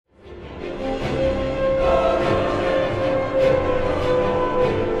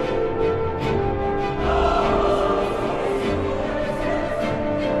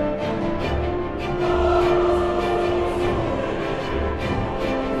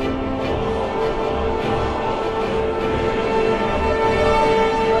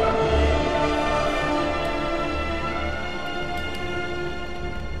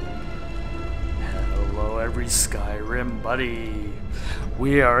everybody.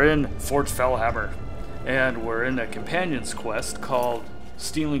 We are in Fort Fellhammer, and we're in a companion's quest called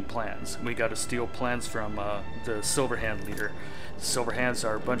Stealing Plans. We got to steal plans from the Silverhand leader. Silverhands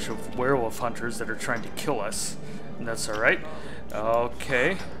are a bunch of werewolf hunters that are trying to kill us, and that's alright.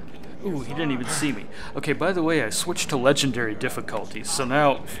 Okay. Ooh, he didn't even see me. Okay, by the way, I switched to legendary difficulty, so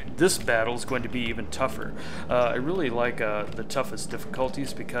now this battle is going to be even tougher. I really like the toughest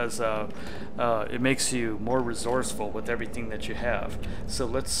difficulties because it makes you more resourceful with everything that you have. So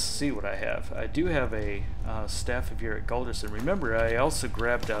let's see what I have. I do have a staff of Yerrick Galderson. Remember, I also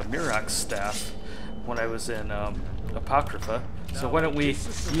grabbed Mirok's staff when I was in Apocrypha. So why don't we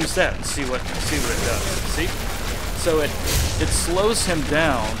use that and see what it does? See? So it slows him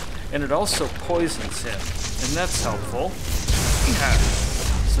down. And it also poisons him, and that's helpful.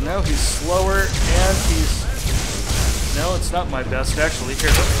 So now he's slower, and he's... No, it's not my best, actually.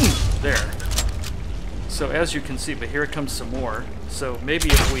 Here, there. So as you can see, but here comes some more. So maybe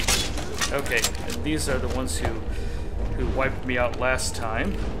if we... Okay, and these are the ones who wiped me out last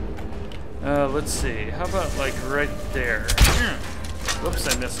time. Let's see. How about, like, right there?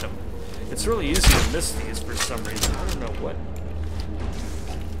 Whoops, I missed him. It's really easy to miss these for some reason. I don't know what...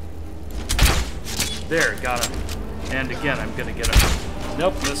 There, got him. And again, I'm gonna get him.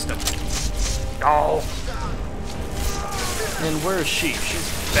 Nope, missed him. Oh! And where is she?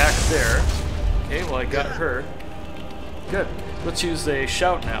 She's back there. Okay, well I got her. Good. Let's use a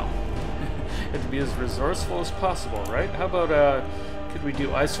shout now. It'd be as resourceful as possible, right? How about, could we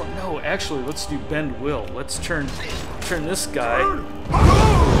do Ice One? No, actually, let's do Bend Will. Let's turn this guy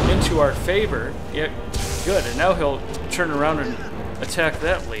into our favor. Yeah, good. And now he'll turn around and attack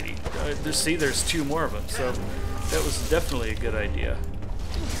that lady. See, there's two more of them, so that was definitely a good idea.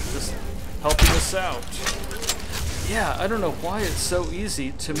 Just helping us out. Yeah, I don't know why it's so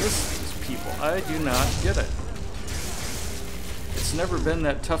easy to miss these people. I do not get it. It's never been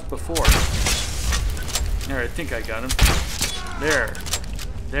that tough before. There, I think I got him. There.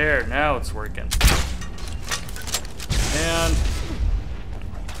 There, now it's working. And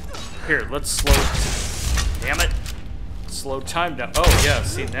here, let's slow... Damn it. Slow time down. Oh yeah,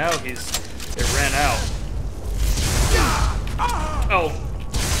 see now it ran out. Oh.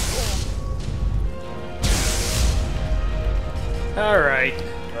 Alright,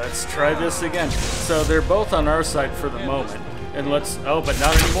 let's try this again. So they're both on our side for the moment. And oh, but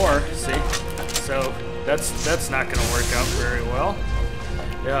not anymore, see? So that's not gonna work out very well.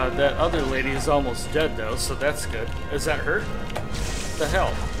 Yeah, that other lady is almost dead though, so that's good. Is that her? What the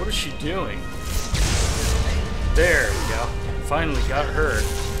hell? What is she doing? There we go. Finally got her.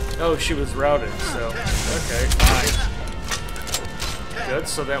 Oh, she was routed, so... Okay, fine. Good,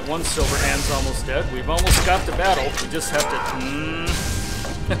 so that one Silverhand's almost dead. We've almost got the battle. We just have to...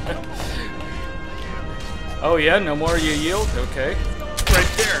 Oh yeah, no more you yield? Okay.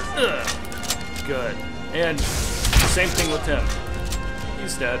 Right there. Ugh. Good. And same thing with him.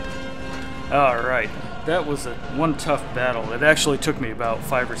 He's dead. Alright. That was one tough battle. It actually took me about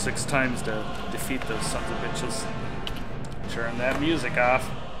 5 or 6 times to defeat those sons of bitches. Turn that music off.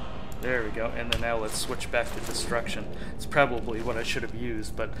 There we go. And then now let's switch back to destruction. It's probably what I should have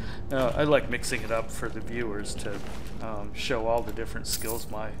used, but I like mixing it up for the viewers to show all the different skills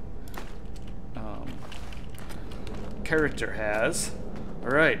my character has.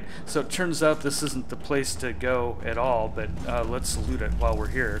 Alright, so it turns out this isn't the place to go at all, but let's loot it while we're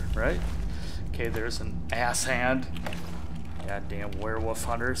here, right? Okay, there's an ass hand. Goddamn werewolf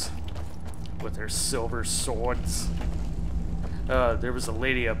hunters with their silver swords. There was a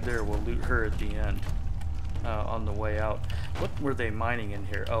lady up there. We'll loot her at the end on the way out. What were they mining in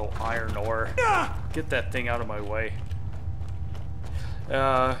here? Oh, iron ore. Get that thing out of my way.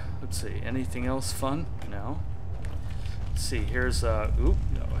 Let's see. Anything else fun? No. Let's see. Here's oop.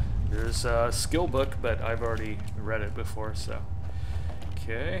 No. There's a skill book, but I've already read it before, so.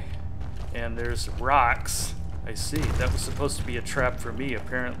 Okay. And there's rocks. I see. That was supposed to be a trap for me,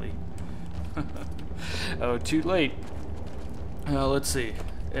 apparently. Oh, too late. Let's see.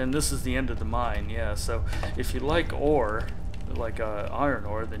 And this is the end of the mine, yeah. So if you like ore, like iron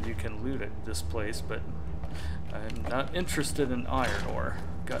ore, then you can loot at this place, but I'm not interested in iron ore.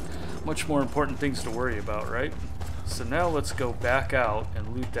 Got much more important things to worry about, right? So now let's go back out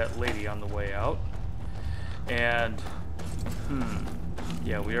and loot that lady on the way out. And,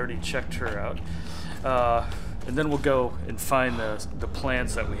 yeah, we already checked her out. And then we'll go and find the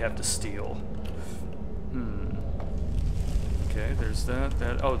plants that we have to steal. Okay, there's that.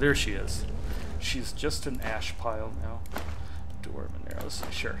 Oh, there she is. She's just an ash pile now. Dwarven arrows,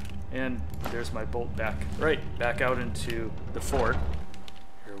 sure. And there's my bolt back. Right, back out into the fort.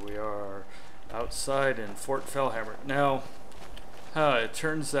 Here we are. outside in Fort Fellhammer. Now, it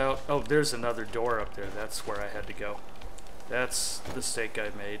turns out... Oh, there's another door up there. That's where I had to go. That's the mistake I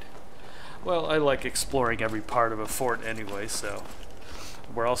made. Well, I like exploring every part of a fort anyway, so...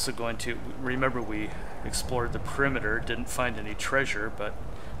 We're also going to... Remember, we explored the perimeter, didn't find any treasure, but...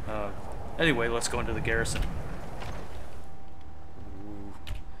 anyway, let's go into the garrison. Ooh.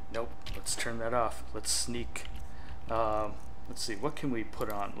 Nope, let's turn that off. Let's sneak. Let's see, what can we put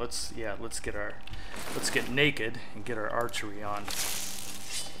on? Let's get naked and get our archery on.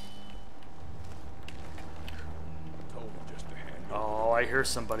 Oh, I hear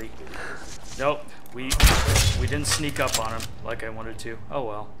somebody. Nope, we didn't sneak up on him like I wanted to. Oh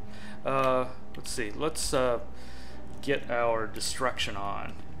well. Let's see. Let's get our destruction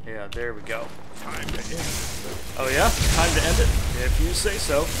on. Yeah, there we go. Time to end it. Oh yeah? Time to end it? If you say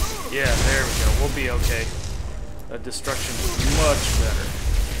so. Yeah, there we go. We'll be okay. Destruction is much better.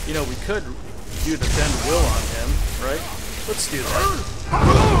 You know, we could do the bend will on him, right? Let's do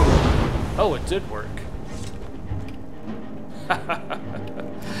that. Oh, it did work.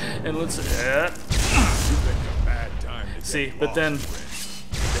 And let's see, but then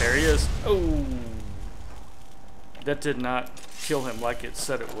there he is. Oh, that did not kill him like it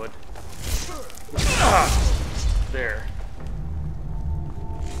said it would. There.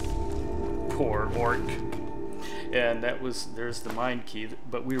 Poor orc. And that was, there's the mine key,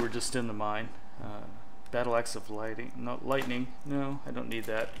 but we were just in the mine. Battle axe of lightning. No, I don't need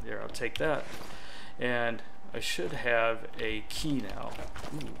that. There, I'll take that. And I should have a key now.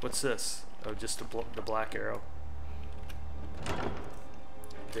 Ooh, what's this? Oh, just the black arrow.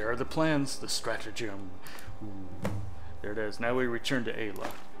 There are the plans, the stratagem. Ooh, there it is. Now we return to Aela.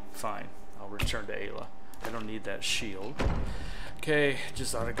 Fine, I'll return to Aela. I don't need that shield. Okay,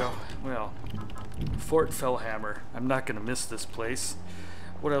 just ought to go. Well, Fort Fellhammer. I'm not going to miss this place.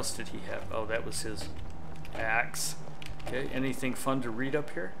 What else did he have? Oh, that was his axe. Okay, anything fun to read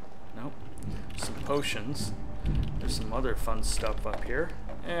up here? Nope. Some potions. There's some other fun stuff up here.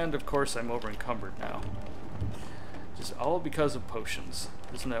 And, of course, I'm over encumbered now. Just all because of potions.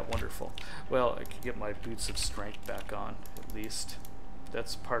 Isn't that wonderful? Well, I could get my boots of strength back on, at least.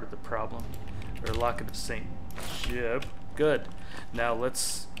 That's part of the problem. Or Locket of St. Jib. Good. Now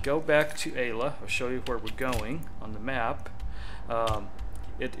let's go back to Aela. I'll show you where we're going on the map.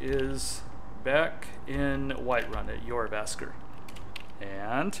 It is back in Whiterun at Jorrvaskr.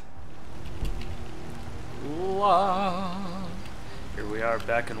 And here we are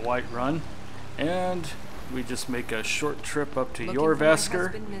back in Whiterun. And we just make a short trip up to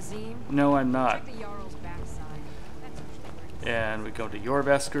Jorrvaskr. No, I'm not. And we go to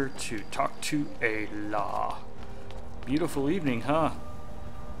Jorrvaskr to talk to Aela. Beautiful evening, huh?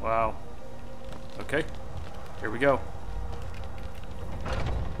 Wow. Okay, here we go.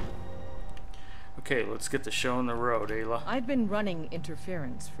 Okay, let's get the show on the road, Aela. I've been running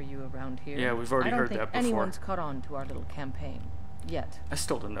interference for you around here. Yeah, we've already heard that before. I don't think anyone's caught on to our little campaign yet. I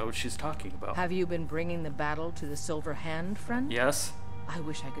still don't know what she's talking about. Have you been bringing the battle to the Silver Hand, friend? Yes. I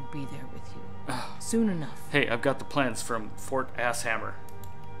wish I could be there with you. Soon enough. Hey, I've got the plans from Fort Fellhammer.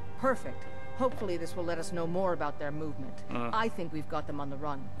 Perfect. Hopefully this will let us know more about their movement. I think we've got them on the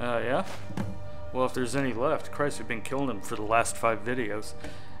run. Yeah? Well, if there's any left. Christ, we've been killing them for the last 5 videos.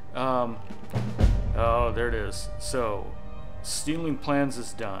 Oh, there it is. So, stealing plans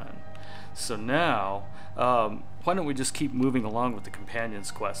is done. So now, why don't we just keep moving along with the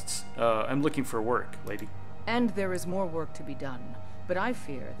companions' quests? I'm looking for work, lady. And there is more work to be done. But I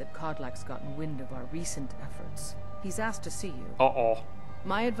fear that Kodlak's gotten wind of our recent efforts. He's asked to see you. Uh-oh.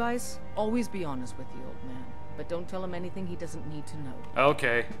 My advice, always be honest with the old man. But don't tell him anything he doesn't need to know.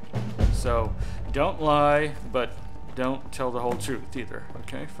 Okay. So, don't lie, but don't tell the whole truth either.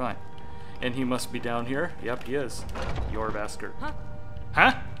 Okay, fine. And he must be down here? Yep, he is. Jorrvaskr. Huh?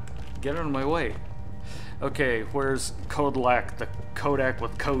 Huh? Get out of my way. Okay, where's Kodlak, the Kodak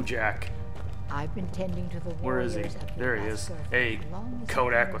with Kojak? I've been tending to the Where is he? warriors of There he is. Hey,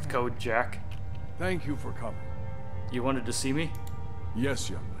 Kodak with Kojak. Thank you for coming. You wanted to see me? Yes,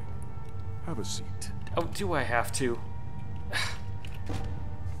 young lady. Have a seat. Oh, do I have to?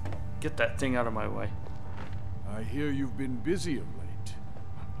 Get that thing out of my way. I hear you've been busy of late.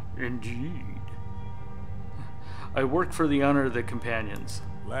 Indeed. I work for the honor of the companions.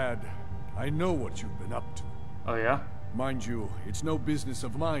 Lad, I know what you've been up to. Oh, yeah? Mind you, it's no business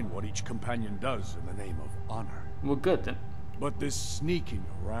of mine what each companion does in the name of honor. Well, good then. But this sneaking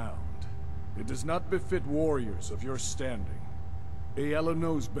around, it does not befit warriors of your standing. Aela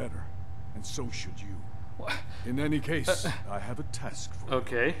knows better, and so should you. What? In any case, I have a task for you.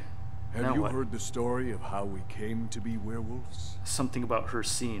 Okay. Have Now you what? heard the story of how we came to be werewolves? Something about her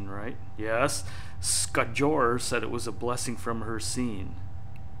scene, right? Yes. Skajor said it was a blessing from her scene.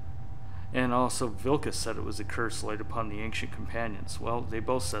 And also Vilka said it was a curse laid upon the ancient companions. Well, they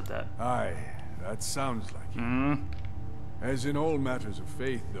both said that. Aye, that sounds like it. Hmm? As in all matters of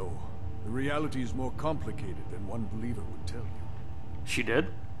faith, though, the reality is more complicated than one believer would tell you. She did?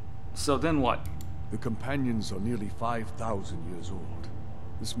 So then what? The companions are nearly 5,000 years old.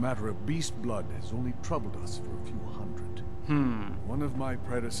 This matter of beast blood has only troubled us for a few hundred. One of my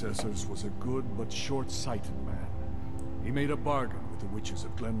predecessors was a good but short-sighted man. He made a bargain with the witches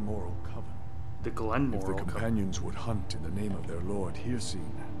of Glenmoral Coven. The If Glenmoral the Coven. companions would hunt in the name of their lord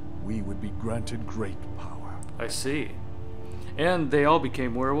Hirsine, we would be granted great power. I see. And they all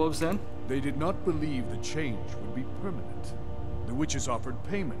became werewolves then? They did not believe the change would be permanent. The witches offered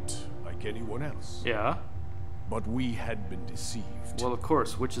payment, like anyone else. Yeah. But we had been deceived. Well, of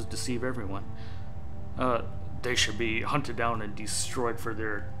course, witches deceive everyone. They should be hunted down and destroyed for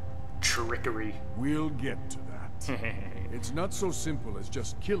their trickery. We'll get to that. It's not so simple as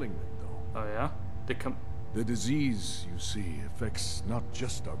just killing them, though. Oh yeah? They come... The disease, you see, affects not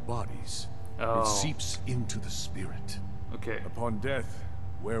just our bodies. Oh. It seeps into the spirit. Okay. Upon death,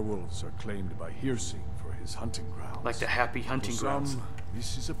 werewolves are claimed by Hirsing for his hunting grounds. Like the happy hunting For grounds. some,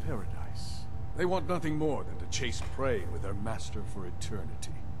 this is a paradise. They want nothing more than to chase prey with their master for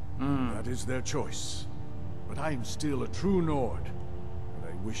eternity. That is their choice. But I am still a true Nord, and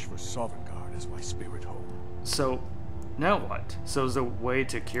I wish for Sovngarde as my spirit home. So, now what? So is there a way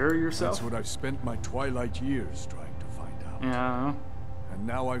to cure yourself? That's what I've spent my twilight years trying to find out. Yeah. And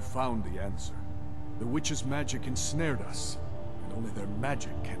now I've found the answer. The witch's magic ensnared us, and only their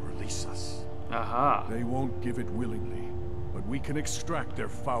magic can release us. Aha. They won't give it willingly, but we can extract their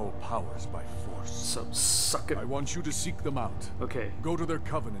foul powers by force. So suck it. I want you to seek them out. Okay. Go to their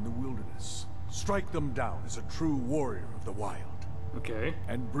coven in the wilderness. Strike them down as a true warrior of the wild. Okay.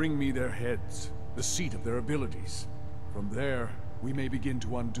 And bring me their heads, the seat of their abilities. From there, we may begin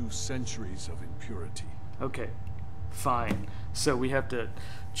to undo centuries of impurity. Okay. Fine. So we have to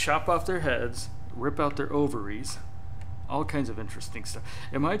chop off their heads, rip out their ovaries, all kinds of interesting stuff.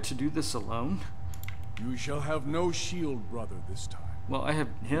 Am I to do this alone? You shall have no shield, brother, this time. Well, I have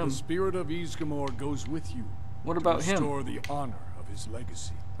him. The spirit of Ysgramor goes with you. What about to him? restore the honor of his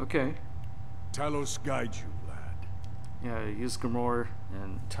legacy. Okay. Talos guide you, lad. Yeah, Ysgramor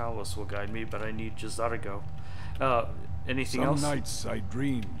and Talos will guide me, but I need Jazarago. Anything Some else? nights I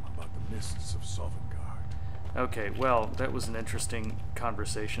dream about the mists of Sovngarde. Okay, well, that was an interesting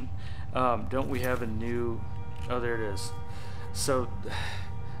conversation. Don't we have a new... Oh, there it is. So,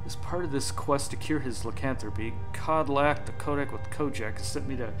 as part of this quest to cure his lycanthropy, Kodlak, the Kodak with Kojak, has sent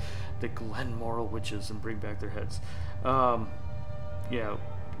me to the Glenmoral witches and bring back their heads. Yeah,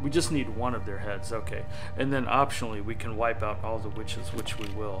 we just need one of their heads, okay. And then optionally, we can wipe out all the witches, which we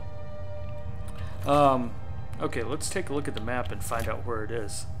will. Okay, let's take a look at the map and find out where it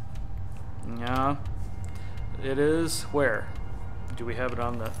is. Yeah, it is where? Do we have it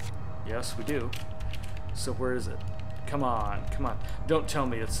on the... Yes, we do. So where is it? Come on, come on. Don't tell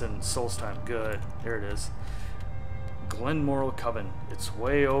me it's in Solstheim. Good. There it is. Glenmoral Coven. It's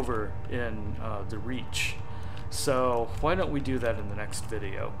way over in the Reach. So why don't we do that in the next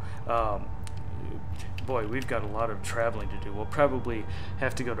video? Boy, we've got a lot of traveling to do. We'll probably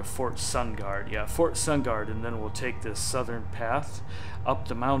have to go to Fort Sungard. Yeah, Fort Sungard, and then we'll take this southern path up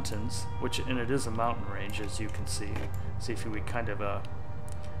the mountains, and it is a mountain range, as you can see. See if we kind of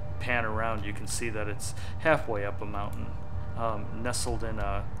pan around, you can see that it's halfway up a mountain, nestled in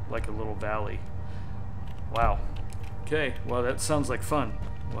like a little valley. Wow. Okay, well that sounds like fun.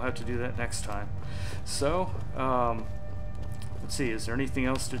 We'll have to do that next time. So, let's see, is there anything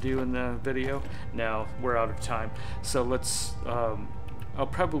else to do in the video? No, we're out of time. So let's, I'll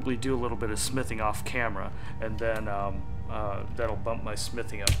probably do a little bit of smithing off camera, and then that'll bump my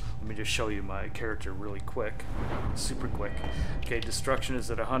smithing up. Let me just show you my character really quick, super quick. Okay, destruction is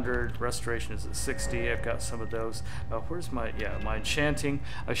at 100, restoration is at 60. I've got some of those. Where's my, my enchanting?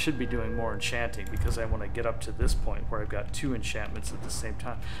 I should be doing more enchanting because I want to get up to this point where I've got 2 enchantments at the same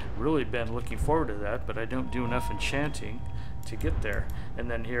time. Really been looking forward to that, but I don't do enough enchanting to get there.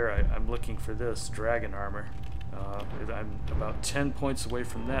 And then here I'm looking for this dragon armor. I'm about 10 points away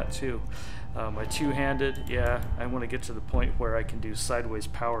from that too. My two-handed, yeah, I want to get to the point where I can do sideways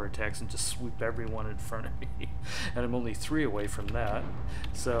power attacks and just sweep everyone in front of me. And I'm only 3 away from that.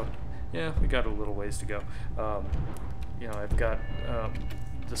 So, yeah, we got a little ways to go. You know, I've got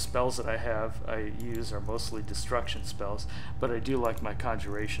the spells that I use are mostly destruction spells, but I do like my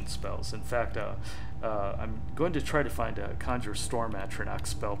conjuration spells. In fact, I'm going to try to find a Conjure Storm Atronach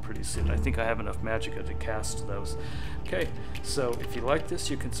spell pretty soon. I think I have enough magicka to cast those. Okay, so if you like this,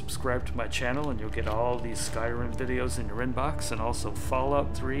 you can subscribe to my channel and you'll get all these Skyrim videos in your inbox, and also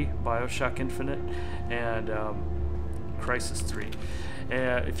Fallout 3, Bioshock Infinite, and Crisis 3.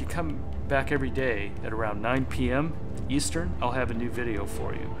 If you come back every day at around 9 p.m. Eastern, I'll have a new video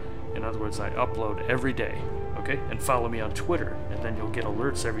for you. In other words, I upload every day, okay? And follow me on Twitter, and then you'll get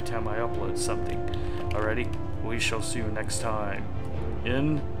alerts every time I upload something. Alrighty, we shall see you next time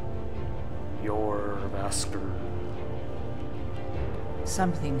in Jorrvaskr.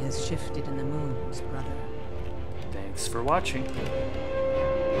 Something has shifted in the moons, brother. Thanks for watching.